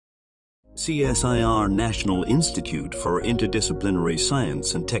CSIR National Institute for Interdisciplinary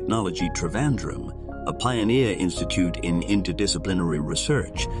Science and Technology Trivandrum, a pioneer institute in interdisciplinary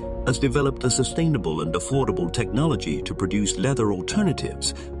research, has developed a sustainable and affordable technology to produce leather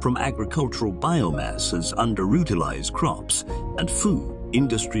alternatives from agricultural biomass as underutilized crops and food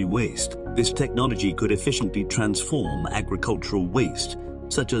industry waste. This technology could efficiently transform agricultural waste,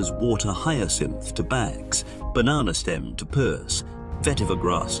 such as water hyacinth to bags, banana stem to purse, vetiver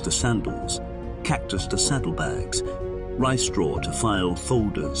grass to sandals, cactus to saddlebags, rice straw to file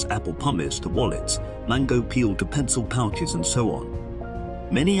folders, apple pumice to wallets, mango peel to pencil pouches, and so on.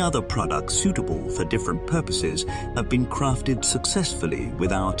 Many other products suitable for different purposes have been crafted successfully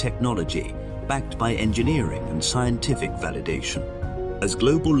with our technology, backed by engineering and scientific validation. As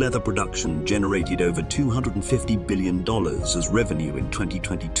global leather production generated over $250 billion as revenue in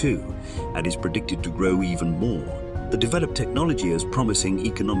 2022 and is predicted to grow even more, the developed technology has promising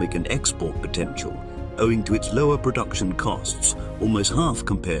economic and export potential, owing to its lower production costs, almost half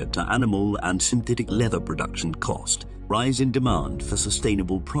compared to animal and synthetic leather production cost. Rise in demand for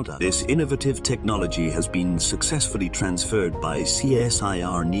sustainable products. This innovative technology has been successfully transferred by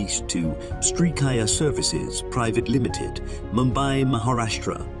CSIR-NIIST to CSIR Services Private Limited, Mumbai,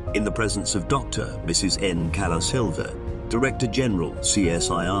 Maharashtra, in the presence of Dr. Mrs. N. Kalaselva, Director General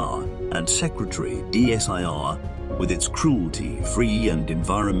CSIR and Secretary DSIR, with its cruelty-free and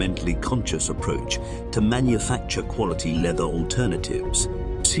environmentally conscious approach to manufacture quality leather alternatives.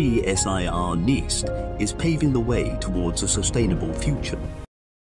 CSIR-NIIST is paving the way towards a sustainable future.